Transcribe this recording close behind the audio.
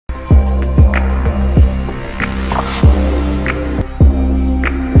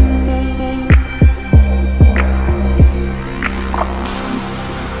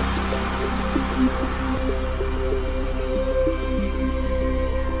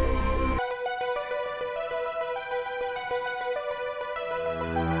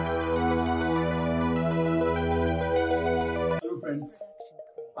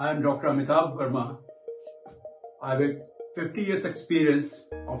I am Dr. Amitaabh Varma. I have a 50 years experience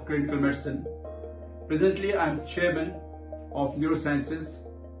of clinical medicine. Presently, I am chairman of neurosciences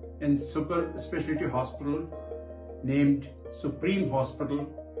in super specialty hospital named Supreme Hospital,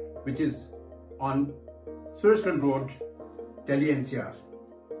 which is on Surajkund Road, Delhi NCR.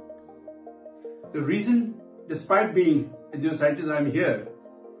 The reason, despite being a neuroscientist, I am here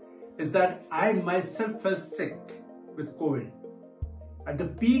is that I myself felt sick with COVID. At the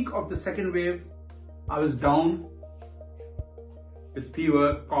peak of the second wave, I was down with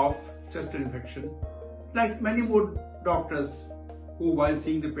fever, cough, chest infection, like many more doctors who, while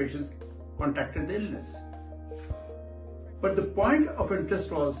seeing the patients, contracted the illness. But the point of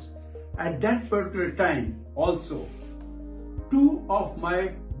interest was, at that particular time also, two of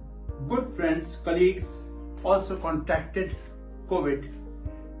my good friends, colleagues, also contracted COVID,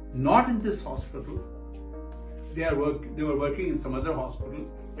 not in this hospital. They were working in some other hospital,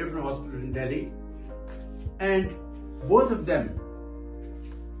 different hospital in Delhi, and both of them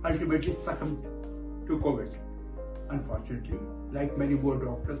ultimately succumbed to COVID. Unfortunately, like many more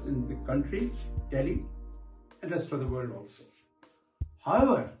doctors in the country, Delhi, and rest of the world also.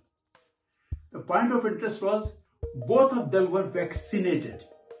 However, the point of interest was both of them were vaccinated.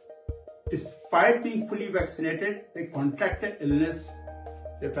 Despite being fully vaccinated, they contracted illness,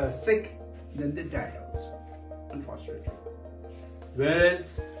 they felt sick, then they died also, unfortunately.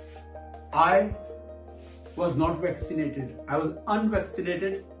 Whereas I was not vaccinated, I was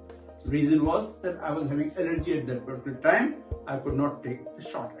unvaccinated. Reason was that I was having allergy at that particular time. I could not take the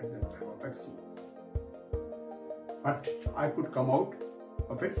shot at that time of vaccine. But I could come out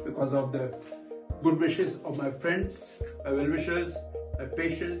of it because of the good wishes of my friends, my well-wishers, my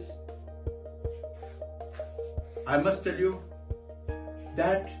patients. I must tell you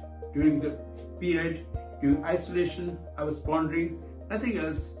that during the period, during isolation, I was pondering nothing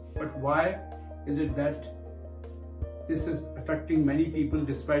else but why is it that this is affecting many people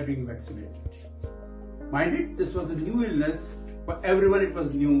despite being vaccinated. Mind it, this was a new illness. For everyone it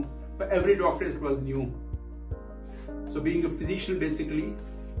was new. For every doctor it was new. So being a physician, basically,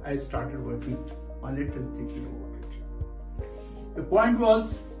 I started working on it and thinking about it. The point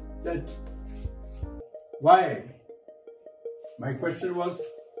was that why? My question was,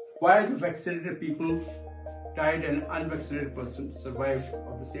 why the vaccinated people died and unvaccinated person survived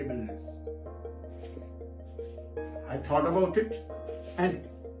of the same illness? I thought about it, and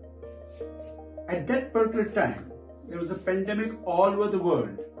at that particular time, there was a pandemic all over the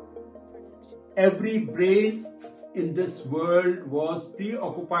world. Every brain in this world was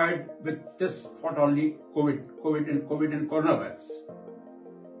preoccupied with this thought only, COVID and coronavirus.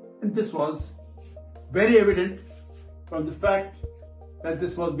 And this was very evident from the fact that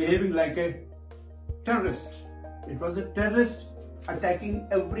this was behaving like a terrorist. It was a terrorist attacking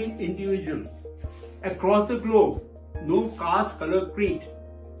every individual across the globe. No caste, color, creed,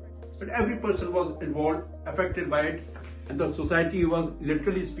 but every person was involved, affected by it, and the society was,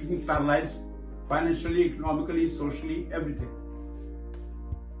 literally speaking, paralyzed financially, economically, socially, everything.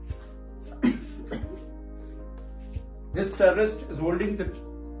 This terrorist is holding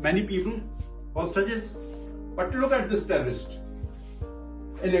many people hostages, but look at this terrorist.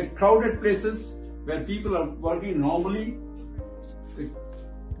 In a crowded places where people are working normally, the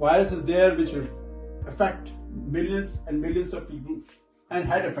virus is there which will affect millions and millions of people, and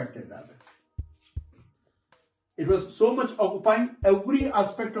had affected rather. It was so much occupying every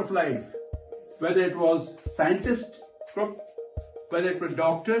aspect of life, whether it was scientists, whether it was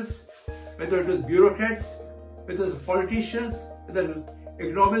doctors, whether it was bureaucrats, whether it was politicians, whether it was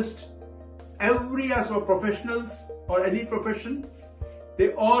economists, every aspect of professionals or any profession,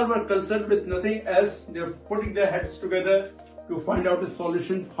 they all were concerned with nothing else. They were putting their heads together to find out a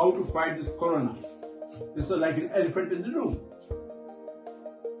solution how to fight this corona. This was like an elephant in the room.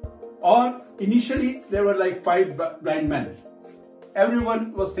 Or initially there were like 5 blind men.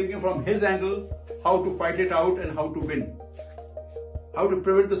 Everyone was thinking from his angle how to fight it out and how to win. How to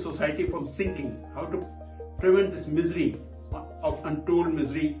prevent the society from sinking. How to prevent this misery, of untold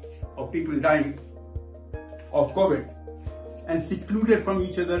misery of people dying of COVID and secluded from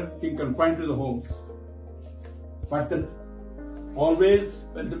each other, being confined to the homes. But then always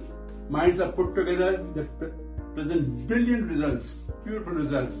when the minds are put together, they present brilliant results, beautiful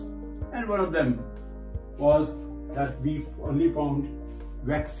results. And one of them was that we only found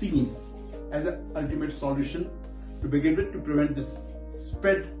vaccine as an ultimate solution to begin with to prevent this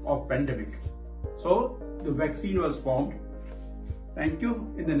spread of pandemic. So the vaccine was formed. Thank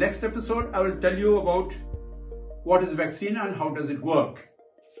you. In the next episode, I will tell you about what is vaccine and how does it work.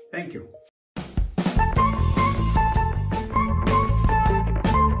 Thank you.